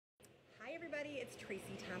it's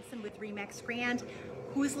Tracy Thompson with Remax Grand.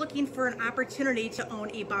 Who's looking for an opportunity to own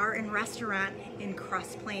a bar and restaurant in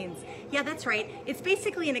Cross Plains? Yeah, that's right. It's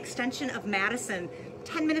basically an extension of Madison,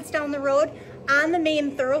 10 minutes down the road on the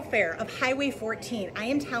main thoroughfare of Highway 14. I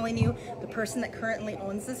am telling you, the person that currently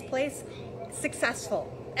owns this place,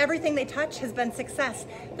 successful. Everything they touch has been success.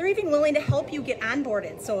 They're even willing to help you get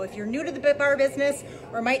onboarded. So if you're new to the bar business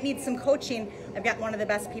or might need some coaching, I've got one of the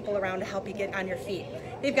best people around to help you get on your feet.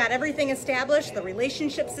 They've got everything established, the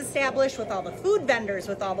relationships established with all the food vendors,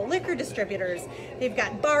 with all the liquor distributors. They've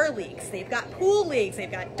got bar leagues, they've got pool leagues,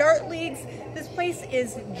 they've got dart leagues. This place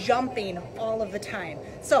is jumping all of the time.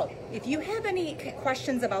 So if you have any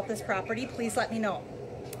questions about this property, please let me know.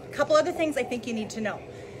 A couple other things I think you need to know.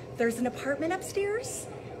 There's an apartment upstairs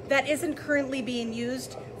that isn't currently being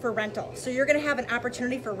used for rental. So you're gonna have an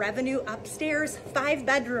opportunity for revenue upstairs, 5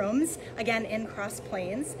 bedrooms, again in Cross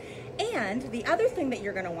Plains. And the other thing that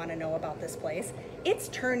you're gonna wanna know about this place, it's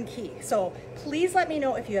turnkey. So please let me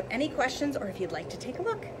know if you have any questions or if you'd like to take a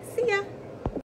look. See ya.